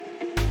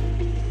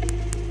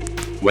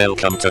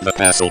Welcome to the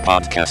Passel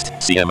Podcast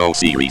CMO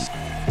Series.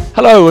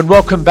 Hello and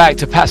welcome back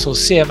to Passel's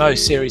CMO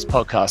Series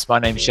podcast. My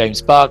name is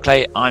James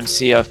Barclay. I'm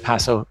CEO of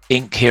Passel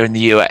Inc. here in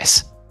the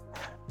US.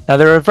 Now,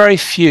 there are very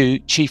few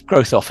chief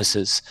growth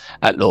officers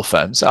at law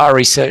firms. Our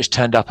research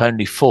turned up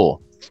only 4.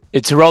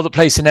 It's a role that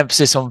places an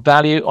emphasis on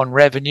value, on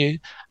revenue,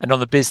 and on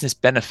the business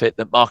benefit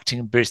that marketing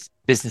and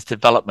business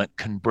development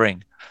can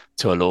bring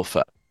to a law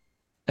firm.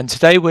 And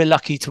today we're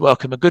lucky to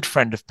welcome a good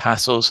friend of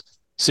Passel's,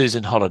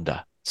 Susan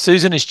Hollender.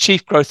 Susan is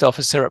Chief Growth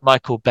Officer at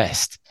Michael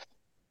Best,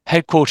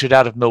 headquartered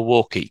out of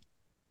Milwaukee.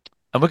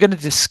 And we're going to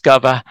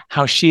discover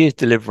how she is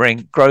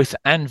delivering growth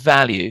and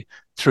value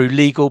through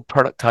legal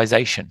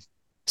productization.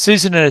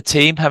 Susan and her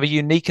team have a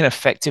unique and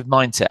effective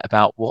mindset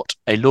about what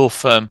a law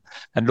firm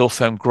and law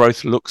firm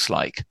growth looks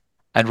like.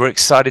 And we're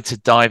excited to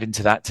dive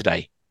into that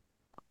today.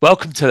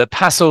 Welcome to the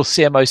Passel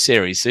CMO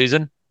Series,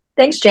 Susan.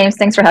 Thanks, James.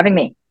 Thanks for having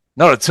me.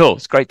 Not at all.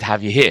 It's great to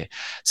have you here.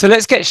 So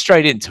let's get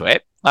straight into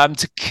it.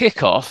 To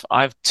kick off,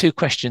 I have 2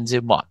 questions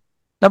in one.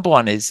 Number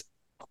 1 is,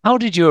 how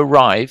did you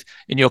arrive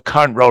in your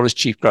current role as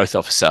Chief Growth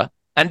Officer?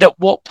 And at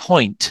what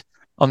point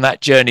on that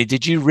journey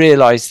did you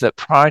realize that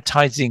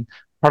prioritizing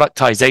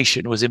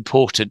productization was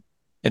important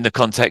in the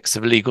context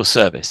of a legal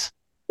service?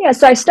 Yeah,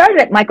 so I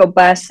started at Michael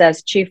Best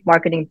as Chief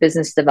Marketing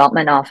Business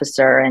Development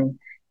Officer, and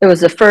it was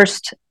the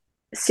first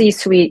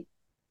C-suite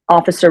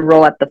officer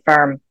role at the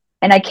firm.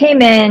 And I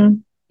came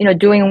in,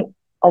 doing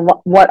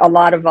what a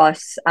lot of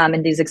us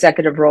in these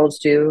executive roles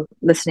do,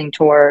 listening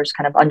tours,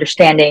 kind of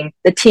understanding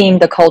the team,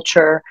 the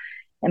culture,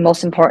 and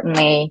most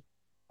importantly,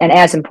 and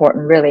as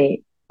important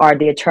really, are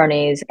the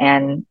attorneys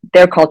and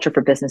their culture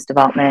for business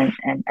development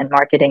and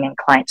marketing and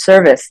client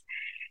service.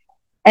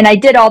 And I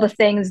did all the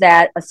things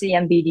that a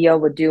CMBDO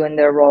would do in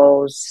their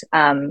roles,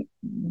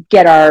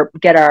 get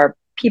our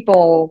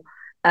people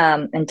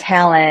and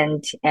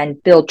talent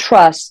and build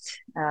trust,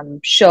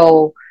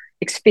 show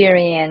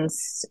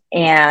experience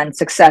and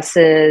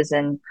successes,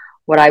 and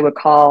what I would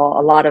call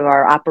a lot of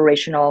our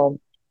operational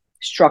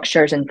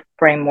structures and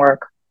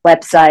framework,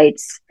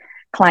 websites,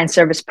 client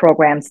service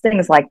programs,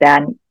 things like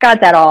that, and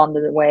got that all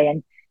under the way.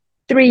 And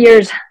 3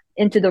 years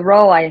into the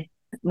role, my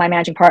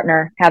managing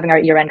partner, having our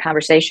year-end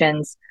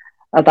conversations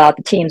about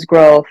the team's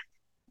growth,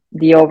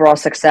 the overall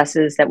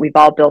successes that we've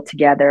all built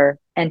together,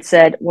 and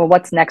said, well,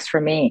 what's next for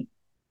me?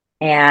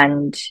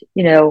 And,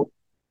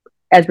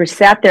 as we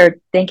sat there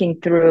thinking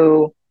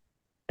through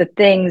the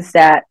things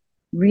that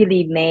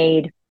really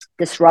made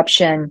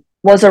disruption,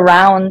 was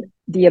around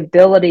the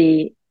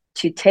ability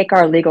to take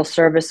our legal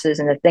services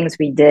and the things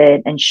we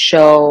did and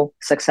show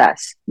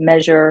success,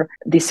 measure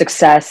the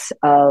success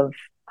of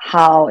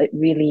how it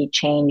really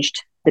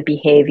changed the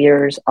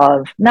behaviors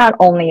of not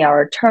only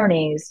our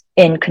attorneys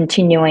in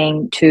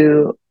continuing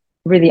to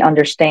really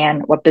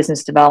understand what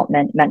business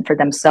development meant for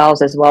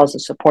themselves, as well as the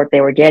support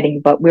they were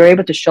getting, but we were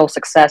able to show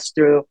success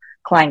through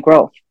client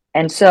growth.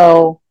 And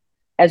so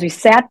as we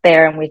sat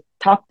there and we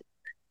talked,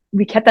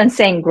 we kept on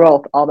saying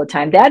growth all the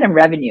time, that and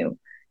revenue.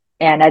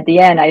 And at the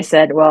end, I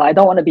said, well, I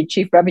don't want to be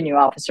chief revenue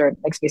officer. It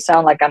makes me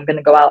sound like I'm going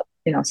to go out,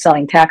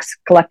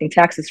 collecting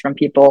taxes from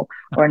people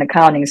or in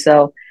accounting.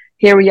 So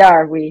here we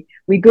are. We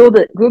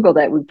Googled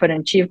it. We put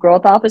in chief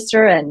growth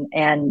officer and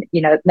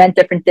it meant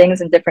different things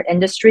in different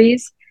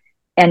industries.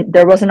 And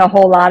there wasn't a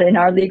whole lot in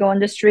our legal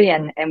industry,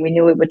 and we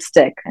knew it would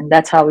stick. And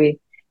that's how we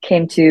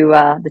came to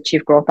the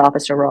chief growth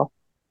officer role.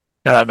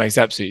 No, that makes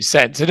absolute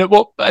sense. And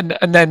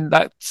and then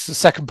that's the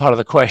second part of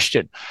the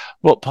question.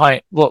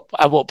 At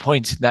what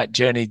point in that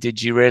journey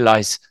did you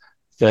realize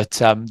that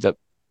that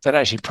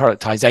actually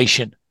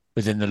productization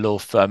within the law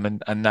firm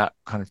and that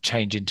kind of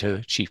change into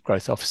a chief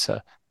growth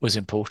officer was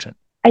important?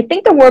 I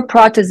think the word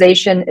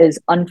productization is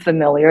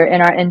unfamiliar in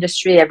our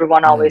industry.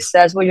 Everyone always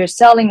says, well, you're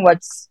selling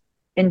what's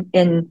in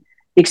the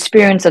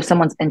experience of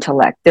someone's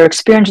intellect. Their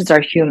experiences are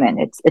human.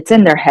 It's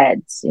in their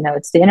heads.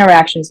 It's the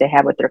interactions they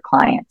have with their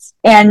clients.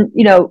 And,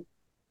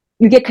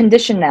 you get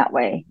conditioned that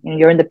way.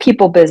 You're in the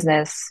people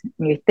business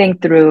and you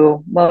think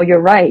through, well, you're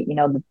right.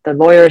 The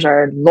lawyers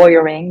are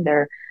lawyering.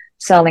 They're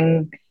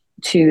selling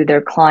to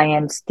their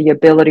clients the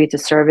ability to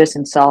service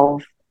and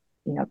solve,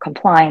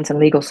 compliance and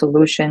legal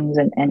solutions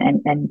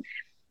and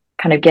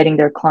kind of getting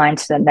their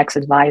clients to the next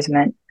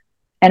advisement.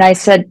 And I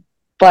said,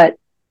 but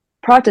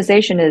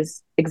productization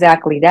is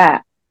exactly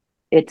that.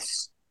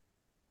 It's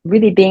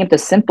really being able to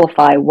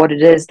simplify what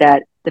it is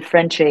that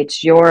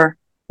differentiates your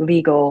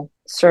legal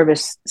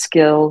service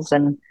skills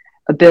and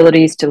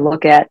abilities to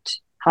look at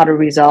how to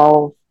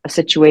resolve a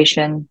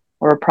situation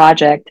or a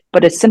project,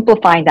 but it's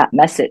simplifying that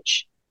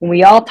message. When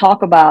we all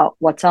talk about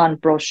what's on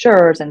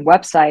brochures and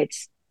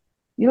websites,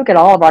 you look at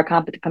all of our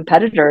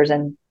competitors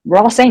and we're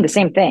all saying the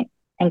same thing.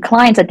 And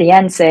clients at the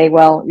end say,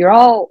 well, you're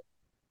all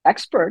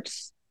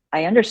experts.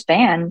 I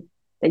understand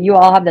that you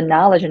all have the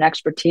knowledge and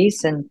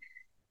expertise and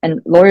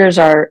lawyers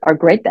are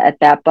great at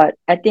that. But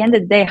at the end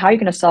of the day, how are you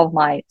going to solve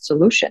my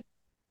solution?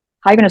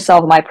 How are you going to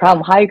solve my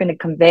problem? How are you going to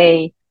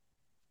convey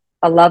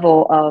a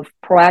level of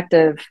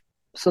proactive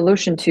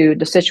solution to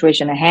the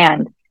situation at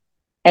hand?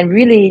 And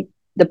really,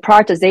 the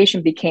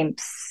productization became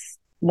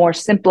more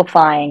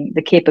simplifying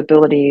the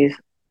capabilities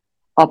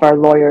of our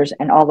lawyers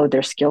and all of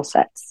their skill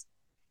sets.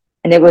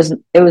 And it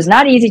was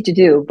not easy to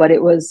do, but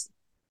it was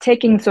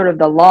taking sort of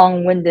the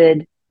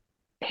long-winded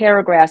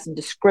paragraphs and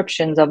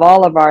descriptions of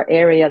all of our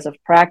areas of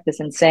practice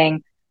and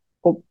saying,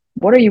 well,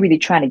 what are you really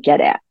trying to get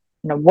at?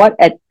 What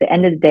at the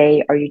end of the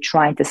day are you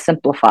trying to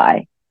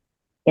simplify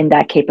in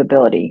that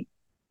capability?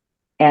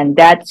 And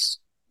that's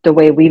the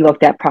way we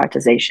looked at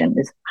productization,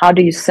 is how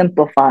do you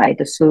simplify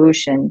the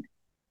solution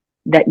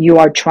that you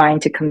are trying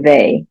to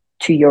convey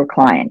to your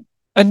client?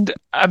 And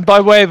by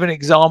way of an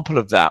example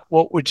of that,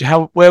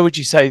 where would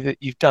you say that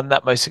you've done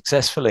that most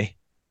successfully?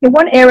 The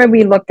one area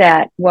we looked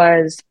at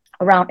was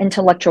around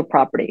intellectual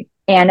property.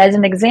 And as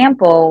an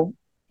example,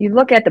 you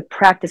look at the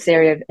practice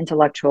area of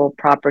intellectual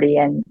property,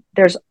 and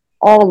there's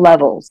all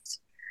levels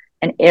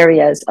and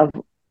areas of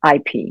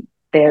IP.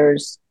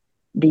 There's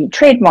the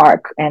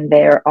trademark, and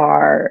there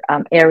are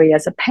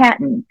areas of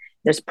patent.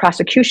 There's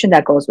prosecution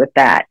that goes with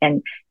that.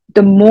 And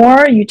the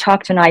more you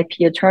talk to an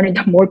IP attorney,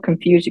 the more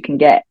confused you can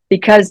get,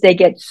 because they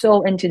get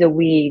so into the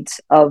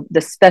weeds of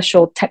the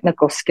special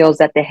technical skills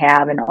that they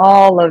have and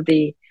all of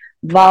the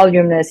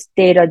voluminous,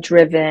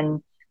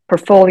 data-driven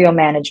portfolio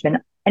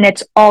management. And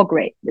it's all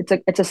great.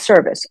 It's a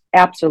service,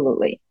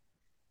 absolutely.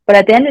 But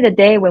at the end of the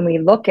day, when we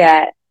look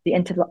at the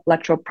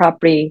intellectual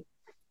property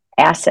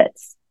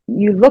assets,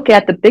 you look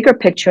at the bigger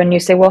picture and you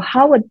say, well,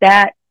 how would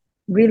that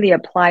really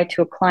apply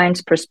to a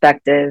client's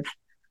perspective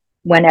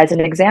when, as an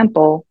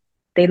example,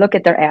 they look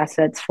at their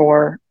assets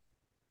for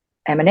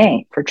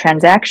M&A, for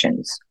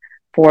transactions,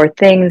 for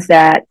things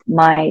that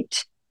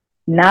might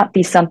not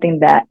be something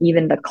that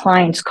even the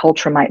client's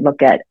culture might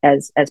look at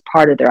as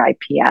part of their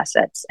IP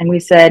assets. And we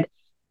said,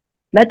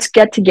 let's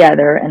get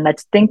together and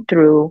let's think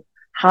through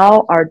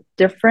how our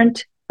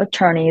different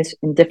attorneys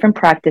in different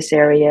practice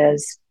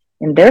areas,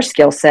 in their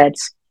skill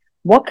sets,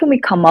 what can we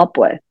come up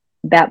with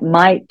that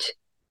might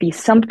be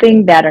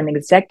something that an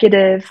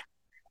executive,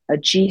 a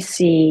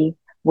GC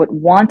would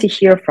want to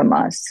hear from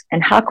us,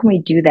 and how can we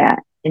do that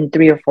in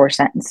 3 or 4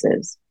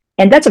 sentences?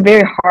 And that's a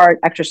very hard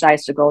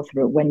exercise to go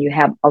through when you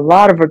have a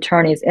lot of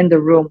attorneys in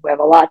the room who have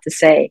a lot to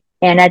say.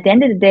 And at the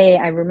end of the day,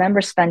 I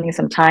remember spending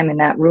some time in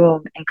that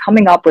room and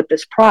coming up with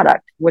this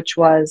product, which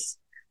was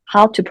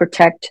how to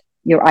protect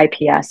your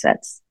IP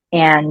assets.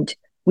 And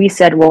we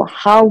said, well,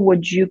 how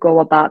would you go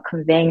about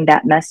conveying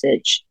that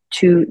message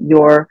to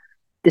your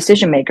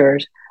decision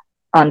makers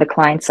on the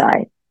client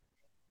side?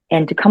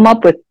 And to come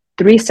up with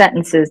 3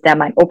 sentences that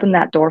might open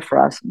that door for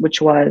us, which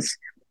was,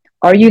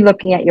 are you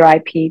looking at your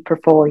IP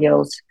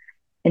portfolios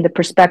in the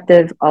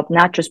perspective of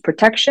not just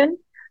protection,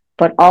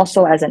 but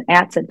also as an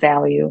asset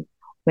value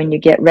when you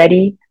get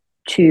ready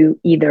to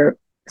either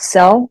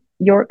sell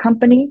your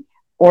company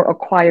or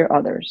acquire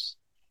others?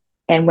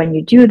 And when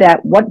you do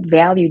that, what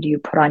value do you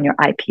put on your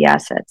IP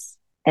assets?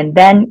 And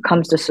then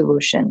comes the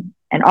solution.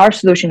 And our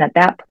solution at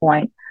that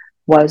point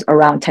was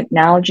around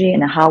technology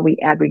and how we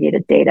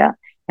aggregated data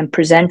and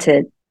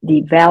presented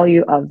the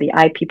value of the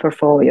IP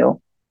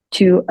portfolio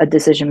to a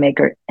decision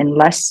maker in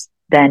less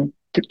than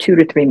 2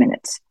 to 3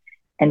 minutes.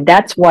 And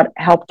that's what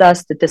helped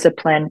us to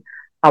discipline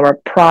our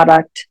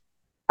product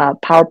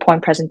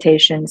PowerPoint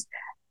presentations.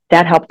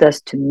 That helped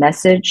us to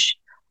message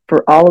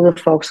for all of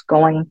the folks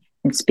going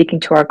and speaking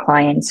to our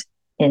clients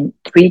in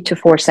 3 to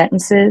 4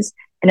 sentences.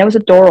 And it was a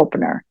door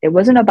opener. It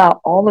wasn't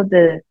about all of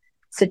the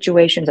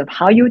situations of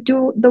how you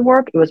do the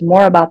work. It was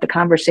more about the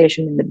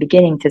conversation in the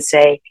beginning to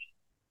say,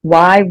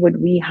 why would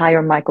we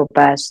hire Michael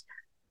Best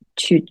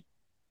to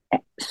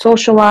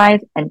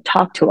socialize and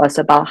talk to us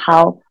about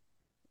how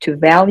to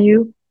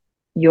value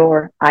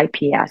your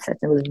IP assets?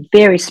 It was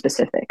very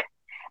specific.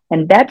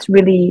 And that's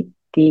really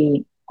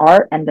the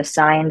art and the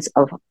science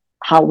of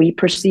how we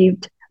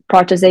perceived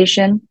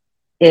productization,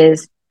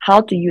 is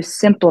how do you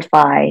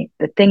simplify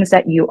the things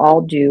that you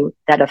all do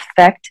that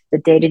affect the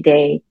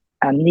day-to-day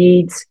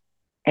needs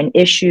and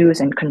issues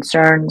and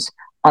concerns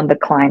on the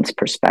client's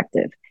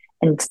perspective,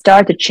 and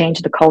start to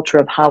change the culture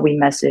of how we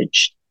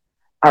message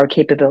our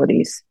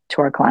capabilities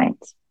to our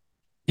clients.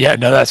 Yeah,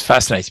 no, that's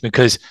fascinating,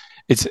 because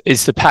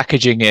it's the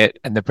packaging it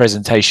and the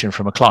presentation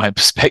from a client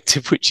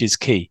perspective which is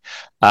key,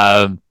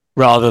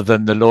 rather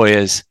than the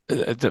lawyers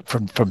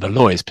from the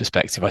lawyer's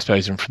perspective, I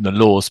suppose, and from the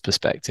law's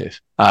perspective.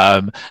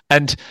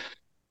 And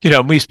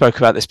we spoke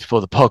about this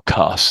before the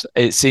podcast.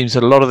 It seems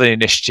that a lot of the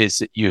initiatives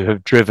that you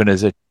have driven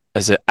as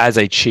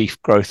a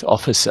chief growth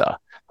officer,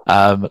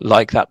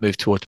 like that move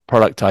towards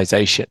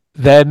productization,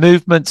 they're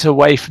movements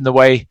away from the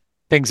way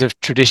things have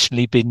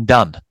traditionally been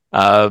done.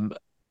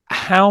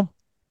 How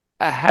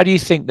do you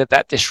think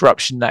that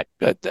disruption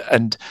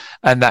and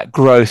that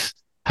growth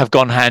have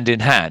gone hand in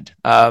hand?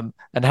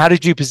 And how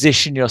did you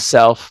position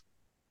yourself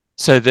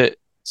so that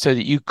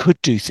you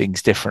could do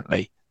things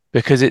differently?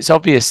 Because it's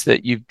obvious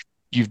that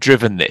you've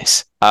driven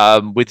this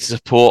with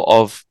support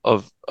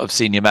of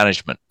senior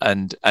management,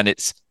 and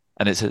it's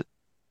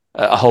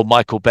a whole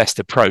Michael Best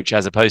approach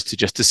as opposed to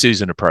just a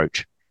Susan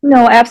approach.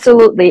 No,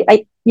 absolutely.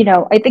 I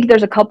think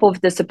there's a couple of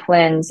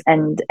disciplines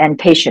and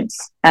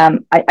patience.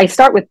 I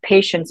start with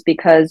patience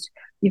because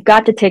you've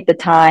got to take the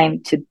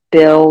time to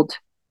build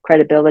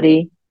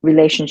credibility,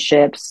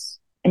 relationships,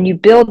 And you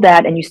build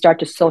that and you start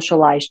to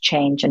socialize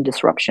change and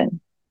disruption.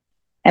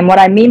 And what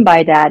I mean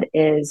by that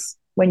is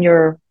when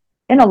you're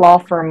in a law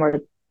firm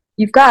where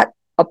you've got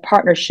a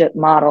partnership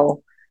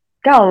model,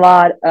 got a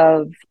lot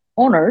of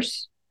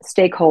owners,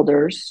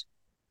 stakeholders,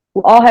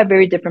 who all have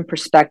very different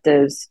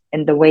perspectives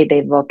in the way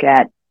they look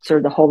at sort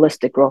of the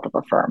holistic growth of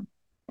a firm.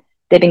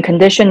 They've been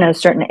conditioned in a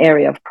certain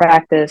area of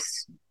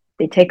practice.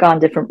 They take on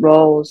different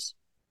roles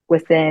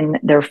within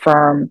their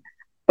firm.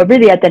 But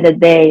really, at the end of the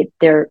day,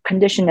 they're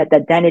conditioned at the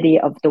identity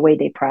of the way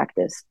they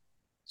practice.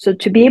 So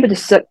to be able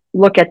to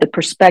look at the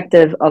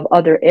perspective of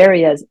other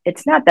areas,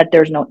 it's not that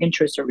there's no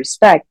interest or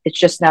respect. It's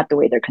just not the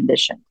way they're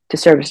conditioned to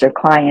service their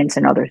clients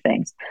and other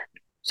things.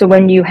 So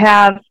when you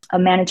have a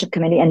management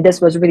committee, and this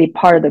was really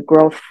part of the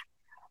growth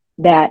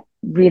that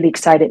really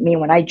excited me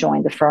when I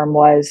joined the firm,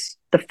 was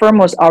the firm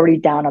was already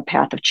down a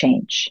path of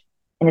change,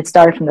 and it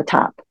started from the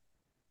top.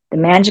 The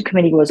management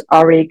committee was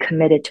already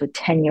committed to a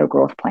 10-year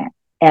growth plan.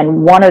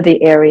 And one of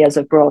the areas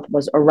of growth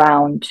was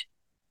around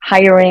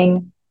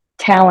hiring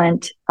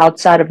talent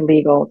outside of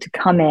legal to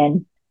come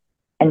in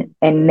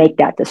and make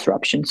that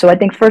disruption. So I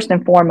think first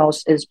and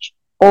foremost is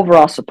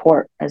overall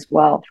support as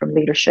well from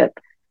leadership.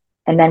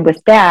 And then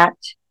with that,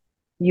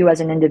 you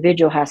as an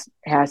individual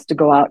has to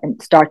go out and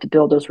start to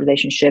build those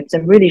relationships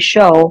and really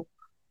show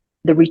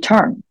the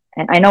return.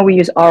 And I know we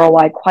use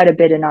ROI quite a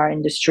bit in our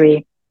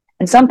industry,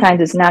 and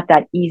sometimes it's not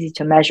that easy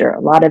to measure.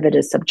 A lot of it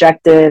is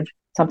subjective.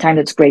 Sometimes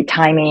it's great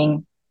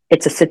timing.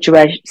 It's a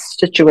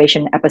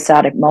situation,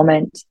 episodic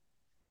moment.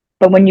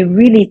 But when you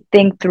really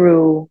think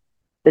through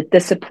the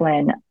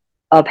discipline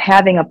of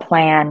having a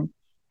plan,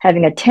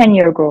 having a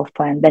 10-year growth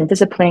plan, then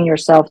disciplining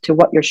yourself to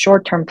what your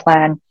short-term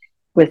plan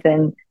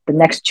within the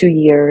next 2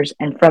 years,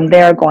 and from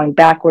there going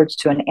backwards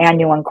to an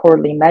annual and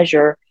quarterly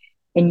measure,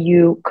 and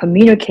you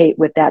communicate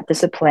with that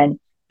discipline,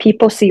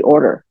 people see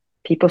order,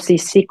 people see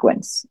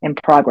sequence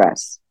and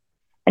progress.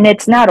 And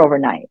it's not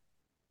overnight.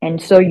 And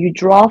so you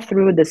draw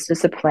through this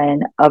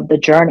discipline of the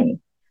journey,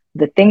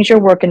 the things you're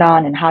working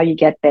on and how you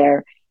get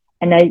there.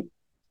 And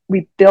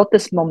we built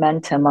this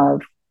momentum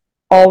of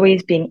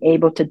always being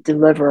able to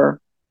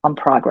deliver on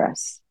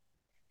progress.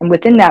 And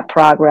within that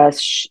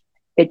progress,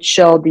 it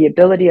showed the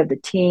ability of the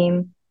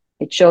team.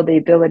 It showed the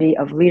ability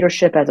of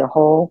leadership as a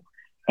whole.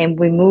 And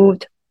we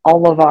moved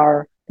all of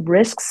our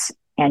risks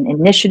and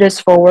initiatives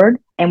forward,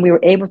 and we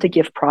were able to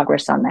give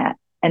progress on that.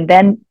 And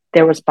then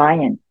there was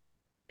buy-in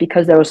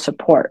because there was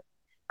support.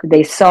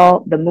 They saw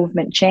the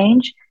movement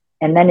change,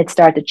 and then it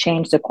started to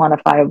change the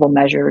quantifiable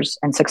measures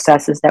and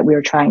successes that we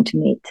were trying to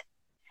meet.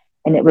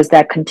 And it was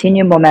that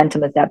continued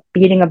momentum, of that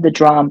beating of the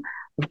drum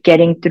of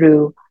getting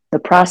through the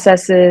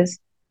processes,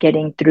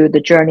 getting through the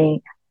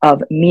journey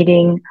of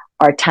meeting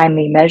our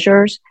timely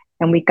measures.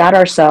 And we got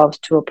ourselves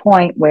to a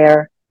point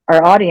where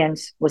our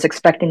audience was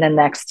expecting the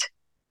next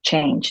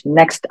change, the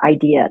next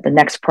idea, the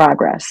next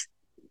progress.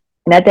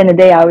 And at the end of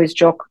the day, I always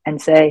joke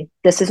and say,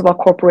 this is what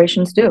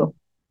corporations do.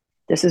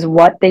 This is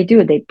what they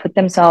do. They put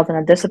themselves in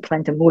a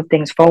discipline to move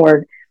things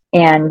forward.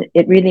 And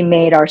it really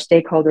made our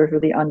stakeholders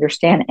really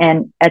understand.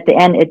 And at the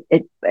end,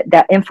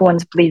 that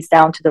influence bleeds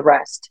down to the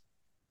rest.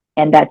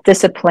 And that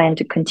discipline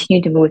to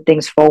continue to move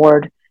things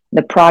forward,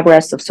 the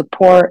progress of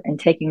support and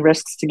taking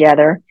risks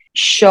together,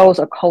 shows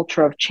a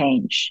culture of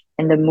change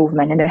in the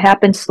movement. And it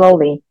happens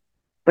slowly,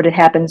 but it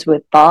happens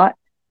with thought,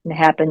 and it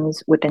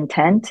happens with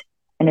intent,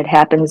 and it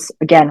happens,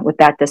 again, with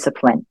that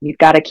discipline. You've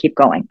got to keep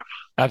going.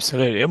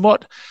 Absolutely. And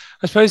what,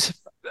 I suppose,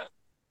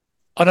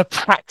 on a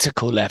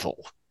practical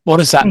level, what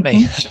does that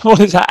mean? What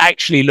does that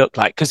actually look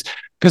like?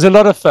 Because a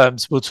lot of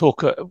firms will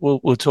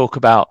talk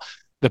about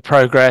the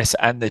progress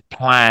and the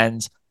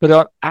plans,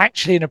 but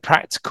actually, in a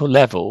practical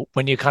level,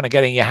 when you're kind of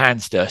getting your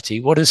hands dirty,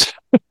 what does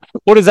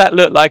that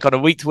look like on a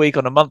week to week,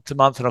 on a month to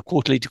month, on a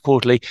quarterly to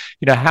quarterly?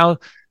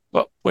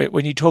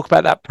 When you talk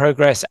about that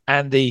progress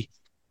and the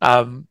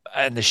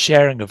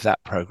sharing of that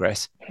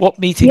progress, what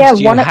meetings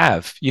do you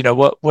have?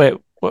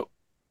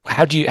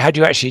 How do you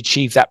actually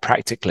achieve that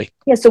practically?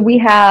 Yeah, so we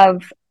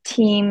have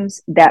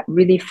teams that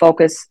really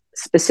focus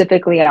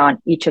specifically on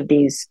each of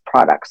these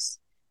products.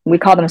 We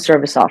call them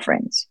service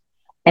offerings.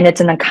 And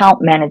it's an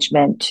account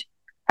management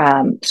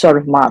sort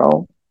of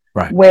model,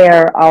 right,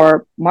 where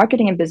our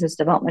marketing and business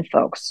development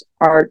folks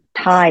are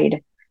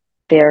tied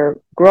their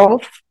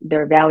growth,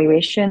 their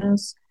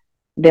evaluations,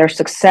 their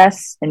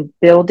success in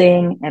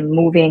building and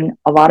moving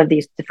a lot of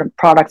these different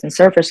products and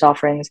service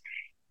offerings.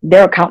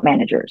 They're account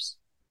managers.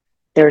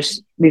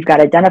 We've got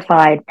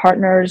identified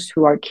partners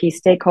who are key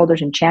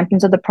stakeholders and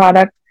champions of the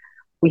product.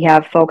 We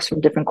have folks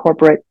from different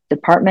corporate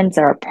departments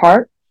that are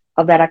part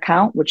of that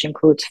account, which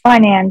includes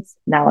finance,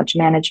 knowledge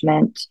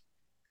management,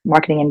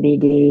 marketing and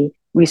BD,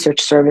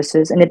 research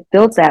services, and it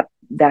builds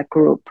that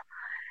group.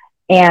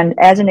 And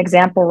as an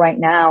example, right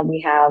now,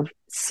 we have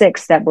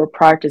 6 that we're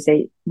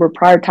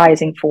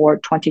prioritizing for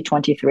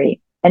 2023.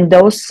 And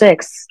those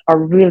 6 are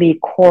really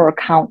core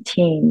account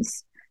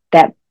teams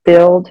that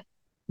build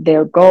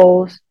their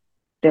goals,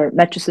 their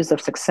matrices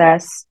of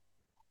success.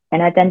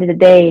 And at the end of the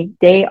day,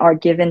 they are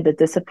given the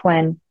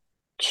discipline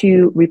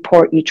to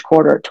report each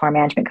quarter to our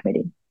management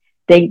committee.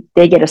 they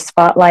get a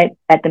spotlight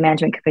at the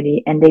management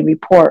committee, and they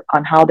report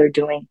on how they're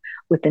doing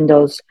within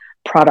those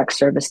product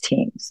service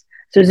teams.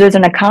 So there's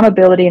an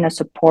accountability and a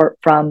support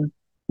from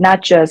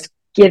not just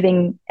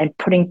giving and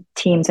putting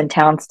teams and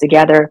talents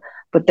together,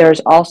 but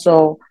there's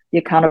also the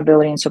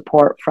accountability and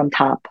support from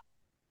top,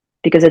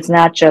 because it's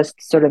not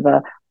just sort of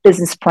a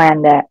business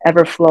plan that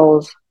ever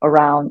flows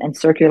around and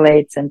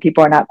circulates and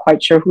people are not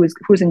quite sure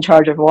who's in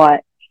charge of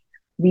what.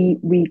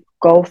 We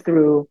go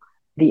through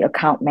the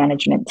account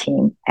management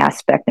team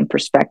aspect and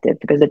perspective,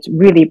 because it's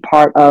really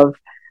part of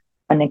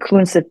an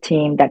inclusive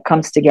team that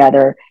comes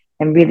together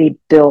and really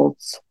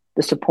builds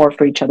the support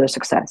for each other's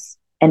success.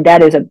 And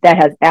that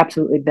has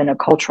absolutely been a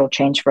cultural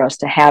change for us,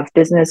 to have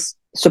business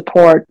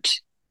support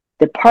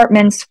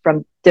departments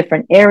from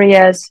different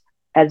areas,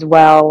 as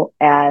well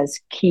as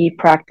key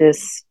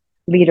practice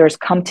leaders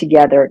come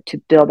together to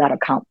build that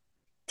account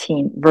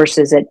team,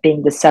 versus it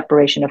being the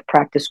separation of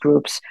practice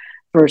groups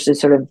versus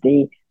sort of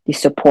the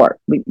support.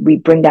 We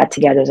bring that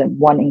together as a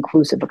one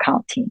inclusive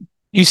account team.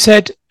 You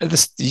said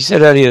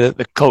earlier that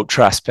the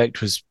culture aspect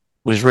was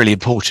really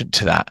important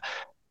to that,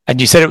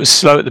 and you said it was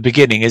slow at the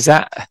beginning. Is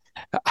that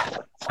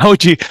how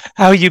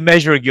are you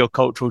measuring your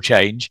cultural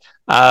change,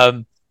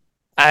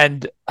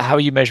 and how are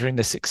you measuring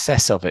the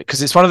success of it?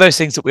 Because it's one of those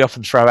things that we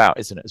often throw out,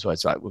 isn't it? As well,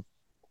 it's like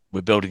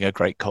we're building a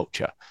great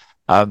culture,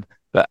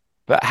 but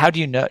how do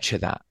you nurture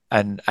that,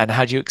 and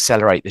how do you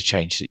accelerate the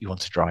change that you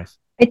want to drive?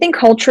 I think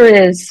culture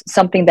is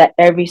something that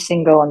every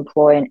single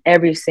employee and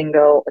every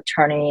single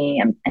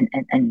attorney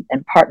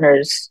and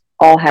partners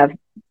all have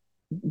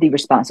the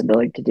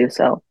responsibility to do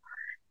so.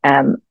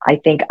 I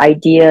think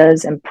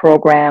ideas and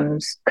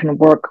programs can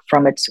work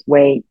from its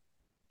way,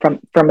 from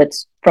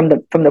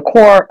the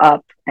core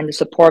up, and the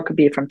support could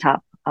be from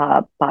top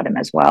bottom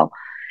as well.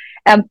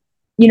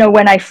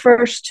 When I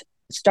first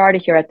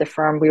started here at the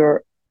firm, we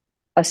were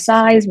a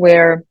size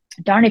where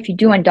darn if you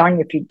do and darn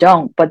if you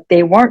don't, but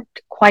they weren't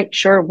quite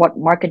sure what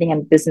marketing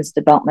and business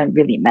development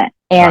really meant.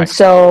 And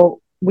so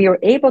we were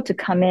able to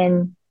come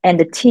in, and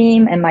the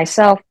team and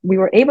myself, we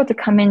were able to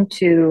come in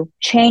to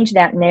change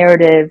that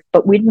narrative,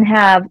 but we didn't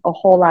have a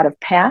whole lot of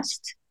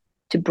past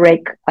to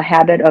break a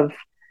habit of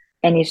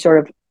any sort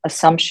of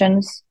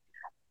assumptions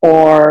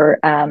or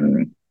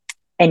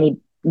any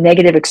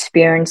negative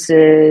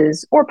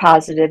experiences or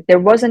positive. There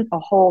wasn't a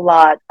whole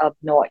lot of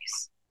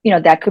noise.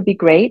 That could be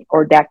great,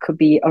 or that could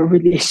be a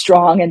really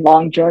strong and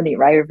long journey,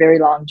 right? A very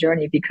long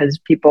journey, because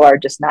people are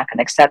just not going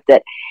to accept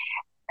it.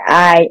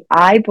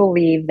 I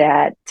believe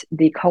that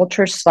the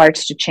culture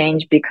starts to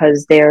change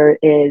because there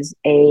is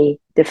a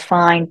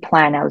defined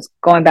plan. I was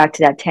going back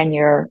to that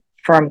 10-year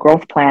firm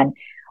growth plan.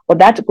 Well,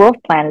 that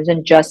growth plan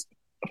isn't just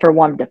for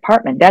one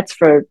department. That's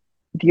for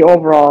the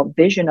overall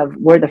vision of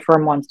where the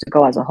firm wants to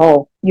go as a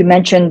whole. You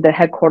mentioned the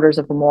headquarters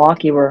of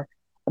Milwaukee. We're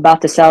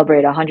about to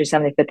celebrate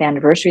 175th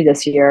anniversary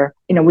this year.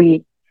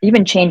 We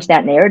even changed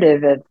that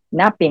narrative of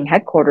not being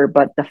headquartered,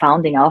 but the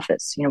founding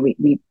office. We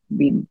give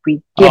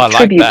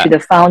tribute to the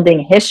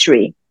founding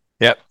history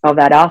of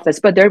that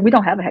office, but we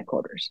don't have a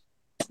headquarters.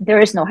 There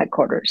is no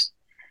headquarters,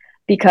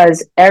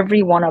 because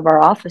every one of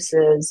our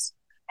offices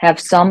have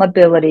some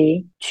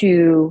ability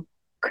to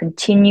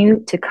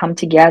continue to come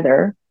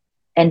together,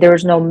 and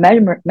there's no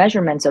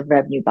measurements of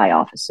revenue by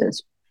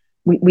offices.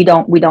 We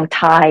don't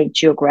tie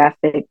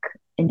geographic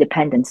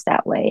independence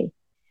that way.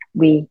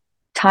 We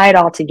tie it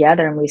all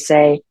together and we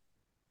say,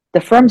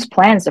 the firm's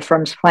plan is the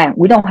firm's plan.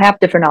 We don't have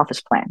different office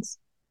plans.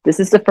 This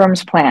is the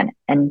firm's plan,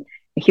 and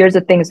here's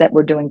the things that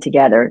we're doing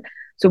together.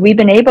 So we've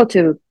been able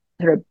to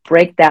sort of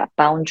break that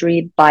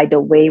boundary by the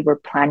way we're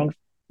planning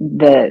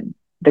the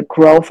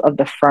growth of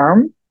the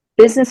firm.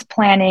 Business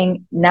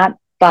planning, not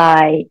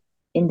by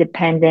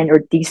independent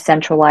or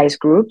decentralized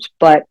groups,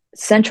 but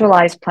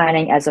centralized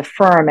planning as a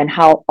firm, and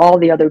how all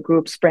the other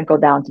groups sprinkle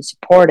down to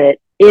support it,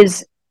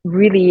 is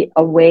really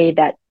a way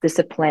that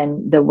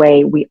discipline the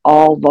way we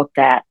all looked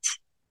at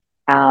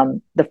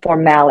the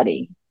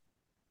formality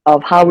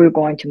of how we're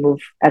going to move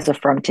as a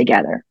firm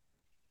together.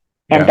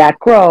 And that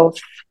growth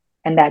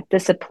and that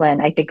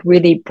discipline, I think,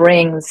 really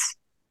brings,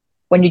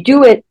 when you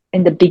do it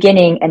in the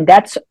beginning, and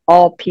that's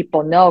all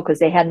people know because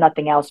they had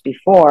nothing else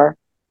before,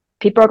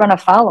 people are going to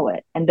follow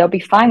it and they'll be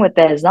fine with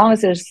it as long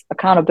as there's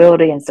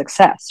accountability and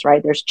success,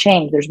 right? There's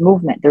change, there's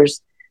movement,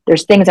 there's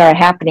things that are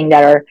happening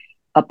that are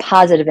a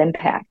positive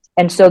impact.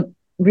 And so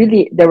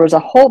really there was a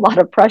whole lot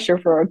of pressure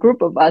for a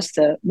group of us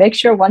to make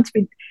sure once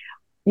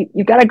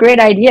you've got a great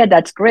idea,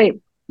 that's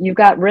great. You've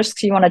got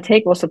risks you want to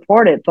take, we'll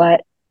support it,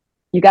 but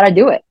you got to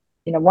do it.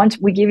 Once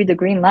we give you the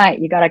green light,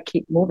 you got to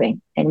keep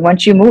moving. And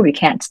once you move, you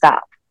can't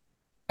stop.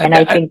 And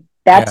I think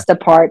that's the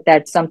part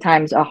that's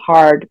sometimes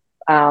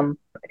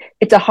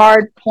it's a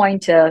hard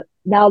point to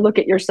now look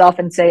at yourself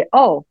and say,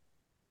 oh,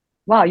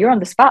 wow, you're on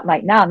the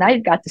spotlight now. Now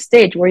you've got the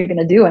stage. What are you going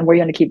to do and what are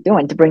you going to keep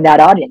doing to bring that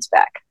audience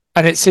back?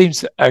 And it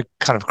seems a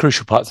kind of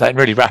crucial part of that, and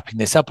really wrapping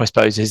this up, I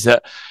suppose, is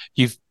that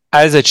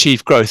as a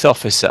chief growth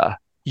officer,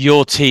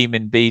 your team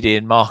in BD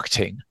and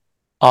marketing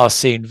are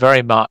seen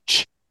very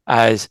much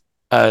as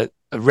a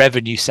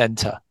revenue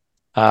center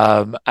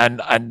And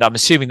I'm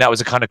assuming that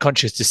was a kind of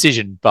conscious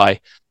decision by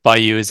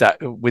you, is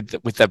that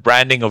with the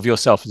branding of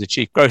yourself as a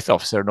chief growth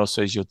officer and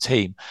also as your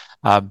team,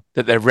 that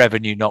they're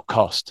revenue, not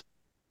cost.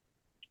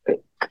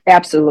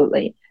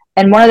 Absolutely.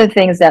 And one of the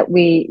things that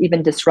we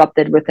even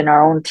disrupted within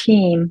our own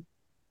team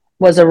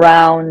was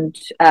around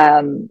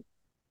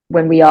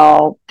when we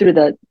all, through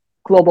the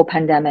global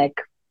pandemic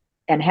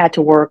and had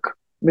to work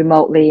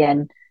remotely,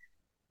 and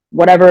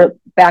whatever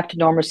back to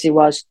normalcy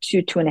was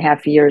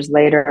 2.5 years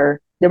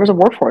later, there was a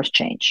workforce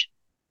change.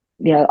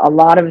 A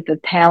lot of the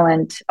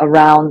talent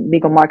around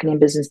legal marketing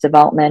business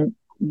development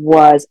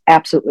was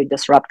absolutely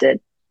disrupted.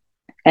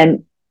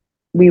 And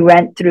we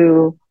went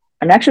through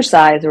an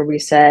exercise where we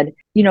said,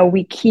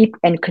 we keep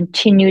and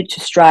continue to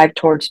strive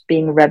towards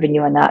being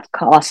revenue and not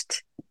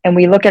cost. And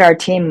we look at our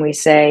team and we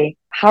say,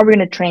 how are we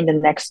going to train the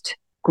next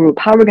group?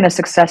 How are we going to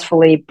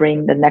successfully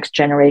bring the next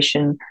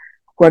generation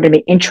who are going to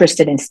be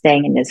interested in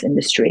staying in this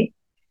industry?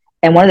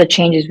 And one of the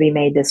changes we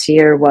made this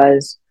year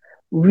was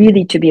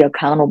really to be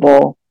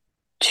accountable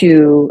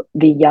to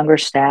the younger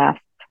staff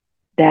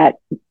that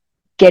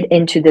get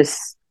into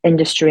this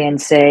industry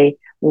and say,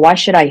 why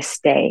should I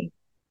stay?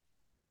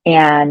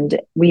 And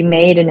we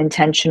made an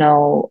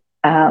intentional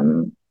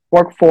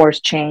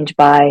workforce change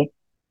by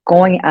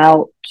going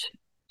out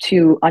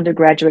to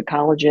undergraduate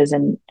colleges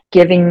and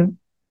giving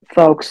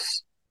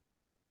folks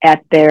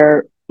at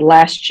their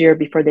last year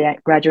before they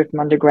graduate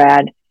from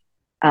undergrad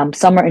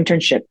summer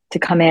internship to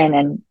come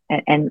in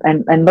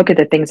and look at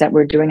the things that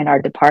we're doing in our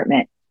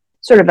department,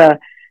 sort of a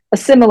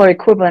similar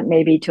equivalent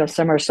maybe to a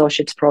summer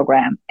associates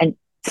program, and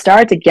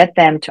start to get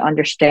them to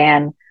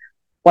understand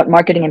what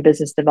marketing and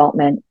business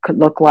development could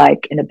look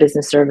like in a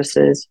business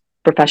services,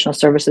 professional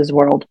services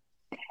world.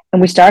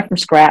 And we start from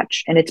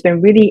scratch. And it's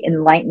been really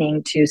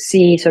enlightening to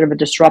see sort of a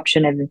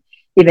disruption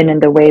even in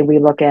the way we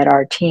look at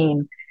our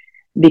team,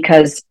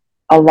 because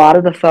a lot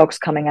of the folks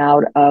coming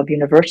out of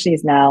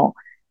universities now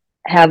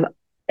have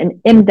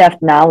an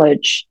in-depth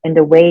knowledge in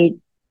the way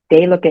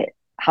they look at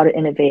how to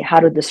innovate, how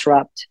to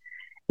disrupt.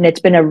 And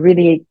it's been a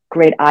really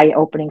great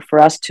eye-opening for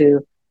us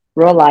to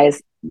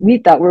realize we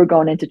thought we were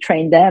going in to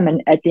train them,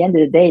 and at the end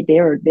of the day,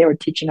 they were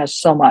teaching us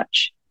so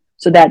much.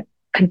 So that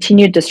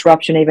continued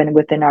disruption, even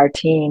within our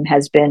team,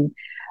 has been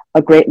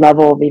a great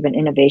level of even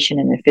innovation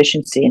and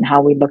efficiency in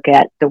how we look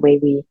at the way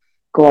we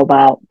go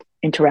about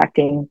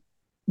interacting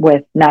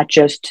with not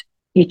just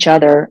each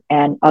other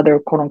and other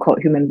quote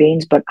unquote human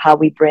beings, but how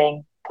we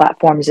bring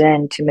platforms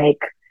in to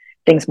make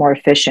things more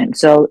efficient.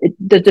 So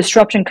the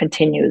disruption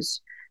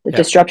continues. The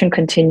disruption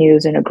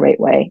continues in a great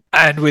way.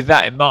 And with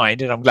that in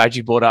mind, and I'm glad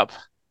you brought up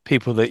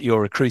people that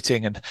you're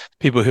recruiting and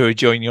people who are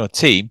joining your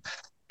team,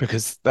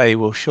 because they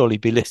will surely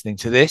be listening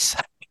to this.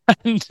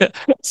 And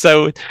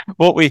so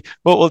what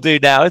we'll do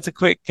now is a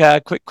quick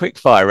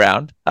fire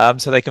round,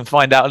 so they can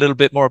find out a little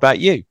bit more about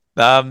you.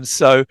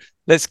 So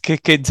let's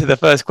kick into the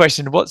first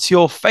question. What's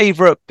your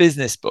favorite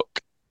business book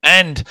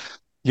and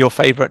your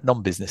favorite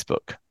non-business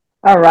book?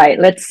 All right,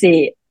 let's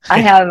see. I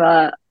have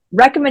a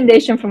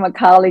recommendation from a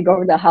colleague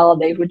over the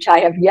holidays, which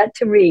I have yet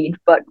to read,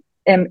 but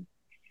am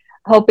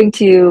hoping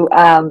to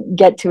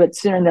get to it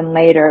sooner than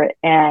later.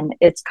 And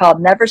it's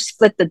called Never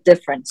Split the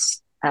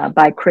Difference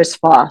by Chris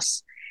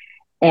Voss.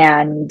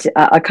 And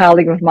a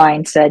colleague of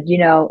mine said,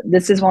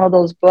 this is one of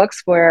those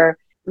books where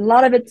a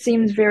lot of it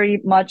seems very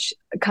much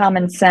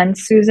common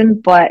sense, Susan,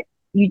 but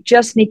you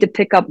just need to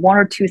pick up one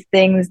or two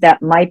things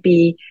that might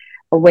be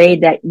a way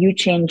that you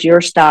change your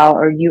style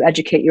or you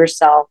educate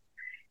yourself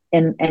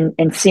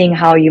and seeing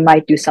how you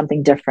might do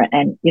something different.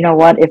 And you know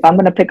what, if I'm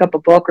going to pick up a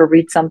book or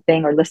read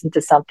something or listen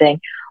to something,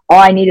 all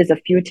I need is a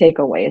few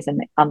takeaways.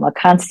 And I'm a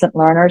constant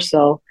learner,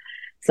 so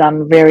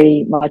I'm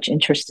very much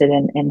interested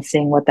in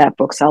seeing what that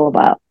book's all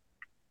about.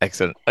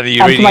 Excellent. Are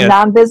you reading from a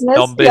non-business?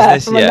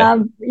 Non-business,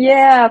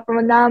 from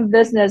a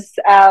non-business.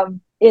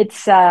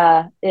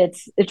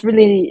 It's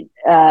really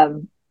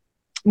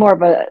more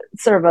of a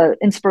sort of a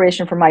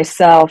inspiration for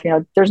myself.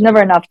 There's never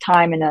enough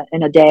time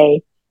in a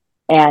day,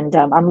 and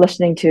I'm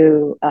listening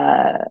to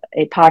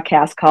a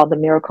podcast called The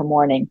Miracle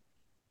Morning,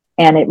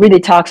 and it really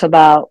talks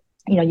about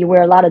you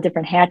wear a lot of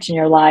different hats in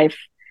your life,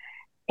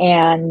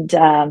 and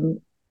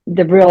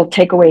the real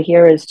takeaway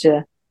here is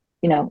to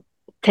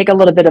take a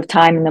little bit of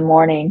time in the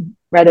morning,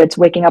 whether it's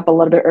waking up a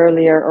little bit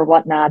earlier or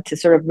whatnot, to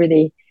sort of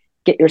really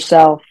get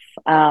yourself,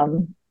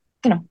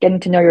 getting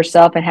to know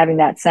yourself and having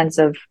that sense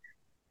of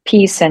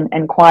peace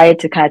and quiet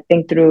to kind of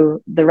think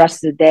through the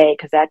rest of the day.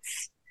 Because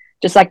that's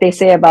just like they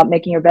say about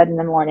making your bed in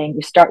the morning.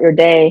 You start your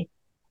day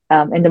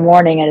in the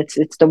morning, and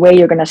it's the way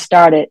you're going to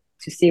start it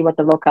to see what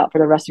the lookout for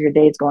the rest of your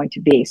day is going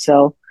to be.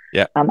 So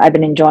I've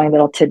been enjoying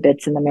little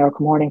tidbits in the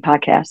Miracle Morning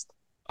podcast.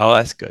 Oh,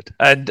 that's good.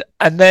 And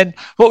then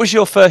what was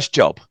your first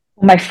job?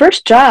 My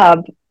first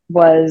job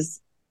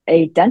was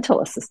a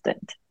dental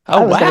assistant.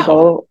 Oh, I was going to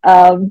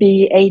go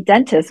be a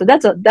dentist. So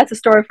that's a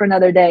story for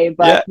another day.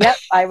 But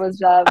I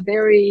was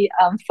very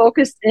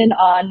focused in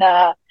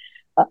on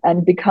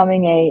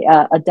becoming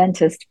a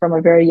dentist from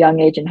a very young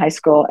age in high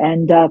school,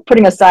 and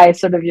putting aside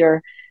sort of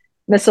your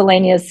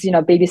miscellaneous,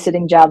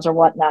 babysitting jobs or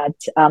whatnot.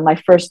 My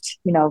first,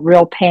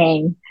 real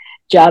paying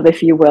job,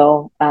 if you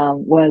will,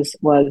 was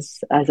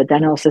as a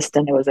dental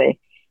assistant. It was a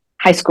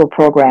high school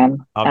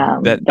program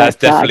that's that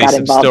definitely got some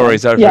involved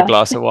stories in. over a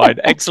glass of wine.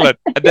 Excellent.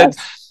 And then,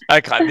 Yes.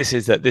 okay, this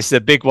is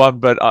a big one,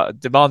 but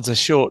demands a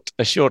short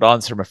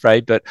answer, I'm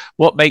afraid. But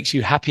what makes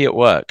you happy at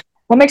work?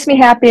 What makes me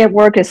happy at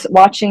work is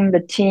watching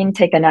the team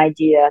take an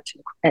idea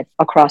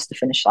across the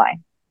finish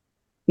line.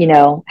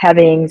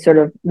 Having sort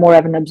of more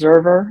of an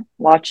observer,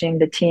 watching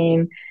the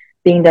team,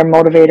 being their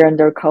motivator and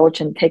their coach,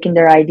 and taking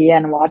their idea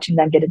and watching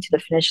them get it to the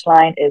finish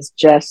line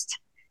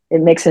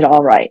it makes it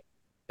all right.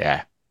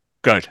 Yeah,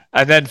 good.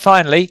 And then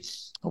finally,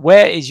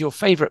 where is your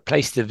favorite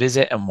place to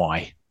visit and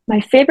why?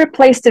 My favorite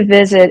place to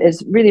visit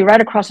is really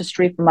right across the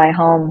street from my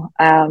home.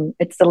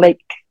 It's the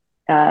lake.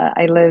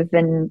 I live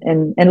in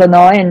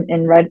Illinois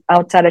and right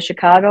outside of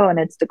Chicago, and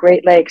it's the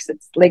Great Lakes.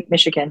 It's Lake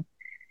Michigan.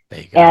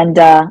 There you go. And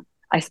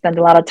I spend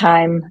a lot of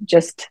time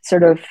just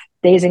sort of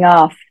dazing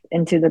off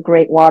into the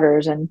great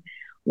waters and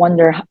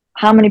wonder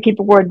how many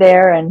people were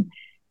there and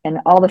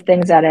all the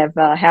things that have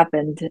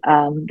happened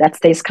that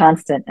stays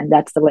constant, and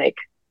that's the lake.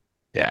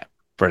 Yeah,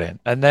 brilliant.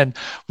 And then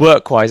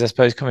work-wise, I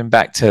suppose coming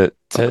back to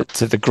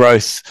the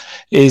growth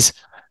is,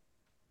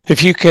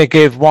 if you could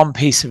give one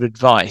piece of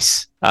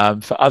advice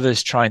for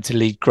others trying to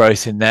lead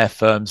growth in their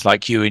firms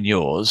like you and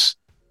yours,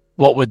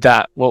 what would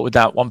that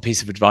one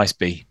piece of advice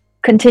be?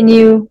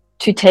 Continue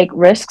to take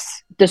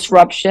risks.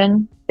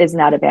 Disruption is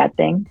not a bad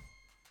thing,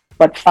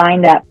 but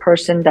find that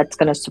person that's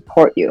going to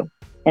support you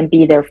and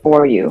be there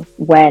for you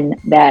when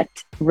that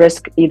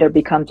risk either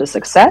becomes a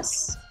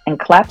success and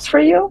claps for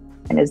you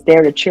and is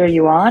there to cheer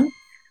you on,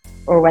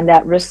 or when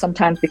that risk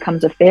sometimes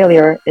becomes a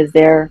failure, is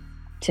there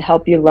to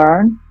help you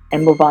learn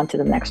and move on to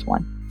the next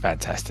one.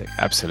 Fantastic.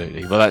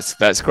 Absolutely. Well,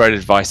 that's great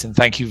advice. And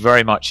thank you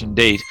very much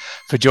indeed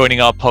for joining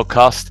our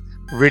podcast.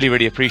 Really,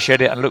 really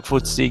appreciate it and look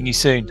forward to seeing you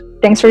soon.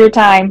 Thanks for your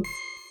time.